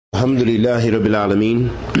Alhamdulillahi Rabbil Alameen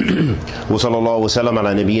wa sallallahu wa sallam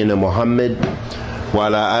ala nabiyyina Muhammad wa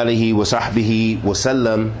ala alihi wa sahbihi wa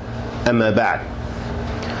sallam, amma ba'd.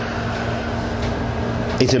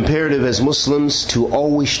 It's imperative as Muslims to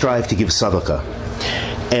always strive to give sadaqah.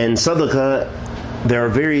 And sadaqah, there are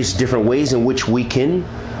various different ways in which we can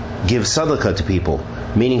give sadaqah to people.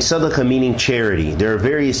 Meaning sadaqah meaning charity. There are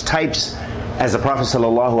various types. As the Prophet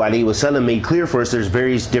ﷺ made clear for us, there's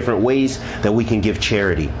various different ways that we can give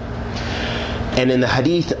charity. And in the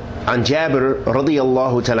Hadeeth عن جابر رضي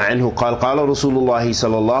الله تعالى عنه قال قال رسول الله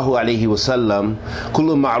صلى الله عليه وسلم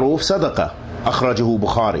كل معروف صدقة أخرجه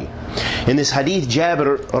بخاري. In this Hadeeth,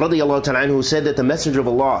 Jabir رضي الله تعالى عنه said that the Messenger of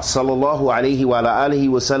Allah صلى الله عليه وآله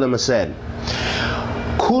وسلم said,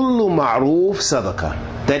 كل معروف صدقة,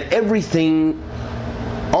 that everything,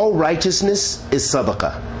 all righteousness is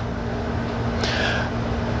sadaqah.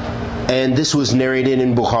 And this was narrated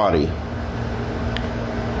in Bukhari.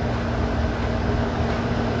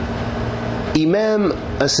 Imam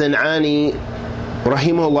As-San'ani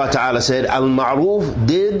rahimahullah ta'ala said, Al-Ma'ruf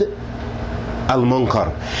did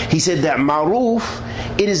Al-Munkar. He said that Ma'ruf,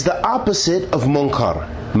 it is the opposite of Munkar.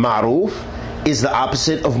 Ma'ruf is the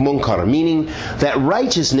opposite of Munkar, meaning that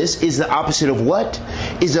righteousness is the opposite of what?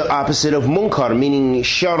 Is the opposite of Munkar, meaning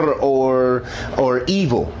shar or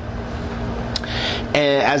evil.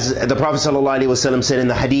 As the Prophet ﷺ said in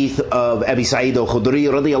the Hadeeth of Abi Sa'id al-Khudri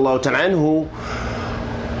radiyallahu ta'ala anhu,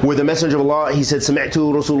 where the Messenger of Allah, he said, سمعت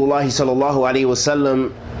رسول الله صلى الله عليه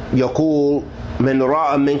وسلم يقول من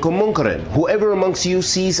رأى منكم منكرا, whoever amongst you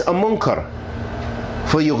sees a munkar,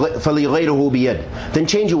 فليغيره بيد, then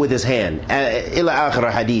change it with his hand, إلى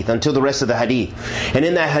آخر hadith, until the rest of the hadith. And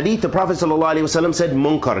in that hadith, the Prophet ﷺ said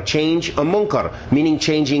munkar, change a munkar, meaning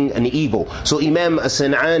changing an evil. So Imam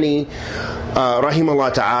As-San'ani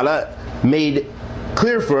rahimahullah ta'ala made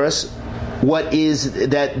clear for us what is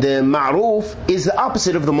that the ma'ruf is the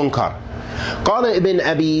opposite of the munkar. قال ابن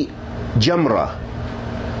أبي جمرة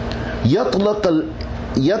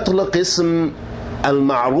يطلق اسم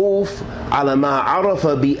المعروف على ما عرف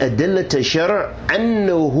بأدلة الشرع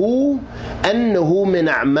أنه من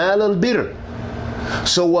أعمال البر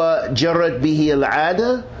سواء جرت به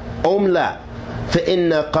العادة أم لا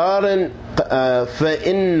فإن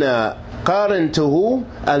قارنته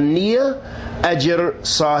النية أجر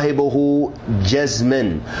صاحبه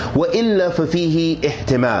جزما وإلا ففيه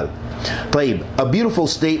احتمال. طيب, a beautiful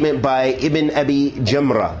statement by Ibn Abi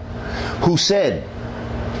Jamrah, who said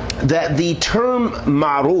that the term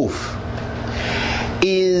ma'ruf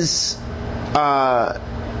is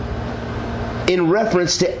in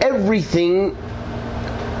reference to everything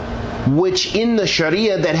which in the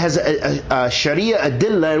shariah that has a shariah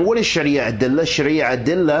adillah. And what is shariah adillah? Shariah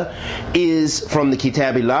adillah is from the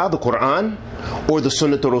kitabillah, the Quran, or the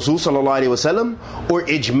sunnah to Rasul sallallahu alaihi wasallam, or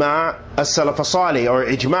ijma' as-salaf as-salih, or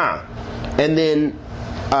ijma', and then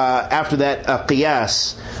after that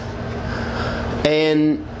qiyas.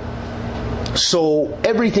 And so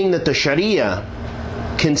everything that the Sharia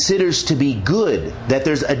considers to be good, that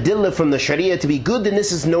there's adillah from the Sharia to be good, then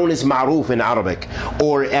this is known as ma'ruf in Arabic,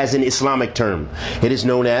 or as an Islamic term. It is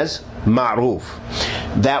known as ma'ruf,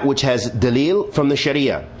 that which has dalil from the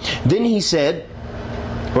Sharia. Then he said,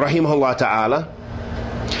 rahimahullah ta'ala,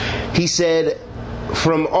 he said,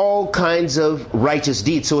 from all kinds of righteous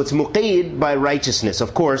deeds. So it's muqayyid by righteousness.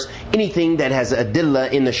 Of course, anything that has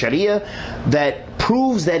adillah in the Sharia that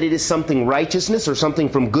proves that it is something righteousness or something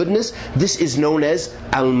from goodness, this is known as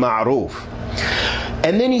al-ma'ruf.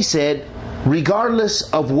 And then he said, regardless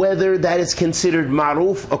of whether that is considered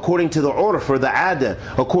ma'ruf according to the urf or the ada,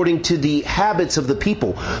 according to the habits of the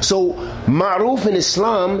people. So ma'ruf in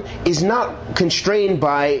Islam is not constrained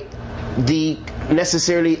by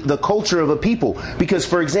necessarily the culture of a people, because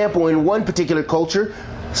for example in one particular culture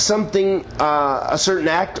something, a certain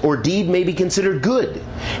act or deed may be considered good.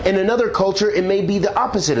 In another culture it may be the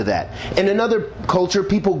opposite of that. In another culture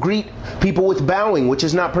people greet people with bowing, which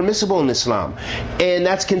is not permissible in Islam, and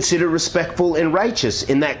that's considered respectful and righteous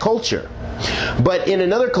in that culture. But in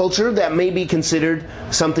another culture that may be considered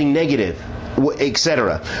something negative,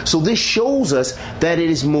 etc. So this shows us that it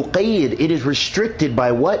is muqayyid, it is restricted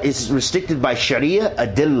by what? It's restricted by sharia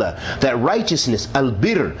adillah, that righteousness,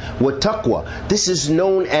 al-birr wa taqwa, this is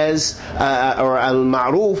known as or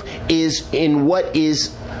al-ma'ruf is in what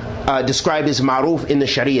is described as ma'ruf in the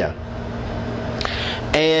sharia.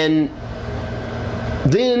 And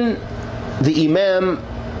then the Imam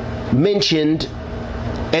mentioned,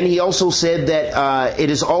 and he also said that it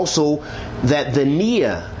is also that the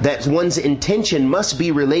niyyah, that one's intention must be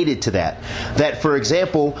related to that. That, for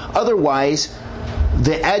example, otherwise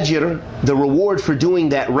the ajr, the reward for doing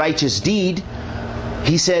that righteous deed,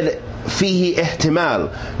 He said, fihi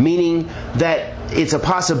ihtimal, meaning that it's a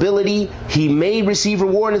possibility he may receive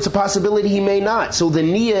reward, and it's a possibility he may not. So the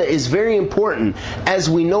niyyah is very important. As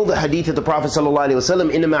we know the hadith of the Prophet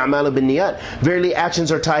ﷺ, innama a'malu bin niyat, verily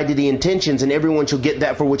actions are tied to the intentions, and everyone shall get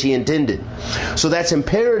that for which he intended. So that's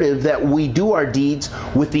imperative that we do our deeds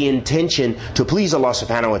with the intention to please Allah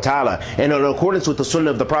subhanahu wa ta'ala, and in accordance with the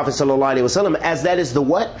sunnah of the Prophet ﷺ, as that is the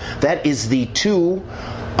what? That is the two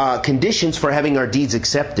conditions for having our deeds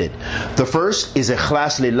accepted. The first is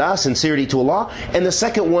ikhlas lillah, sincerity to Allah, and the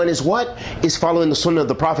second one is what? Is following the sunnah of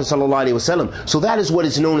the Prophet ﷺ. So that is what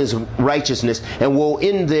is known as righteousness, and we'll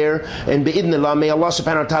end there. And bi'idhnillah, may Allah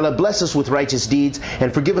subhanahu wa ta'ala bless us with righteous deeds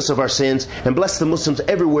and forgive us of our sins, and bless the Muslims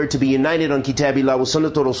everywhere to be united on kitabillah wa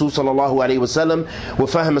sunnatu Rasul sallallahu alayhi wa sallam wa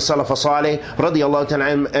fahim as-salaf as-salih radiyallahu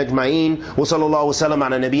ta'ala ajma'een wa sallallahu wa sallam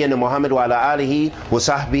ala nabiyyina Muhammad wa ala alihi wa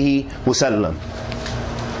sahbihi wa sallam.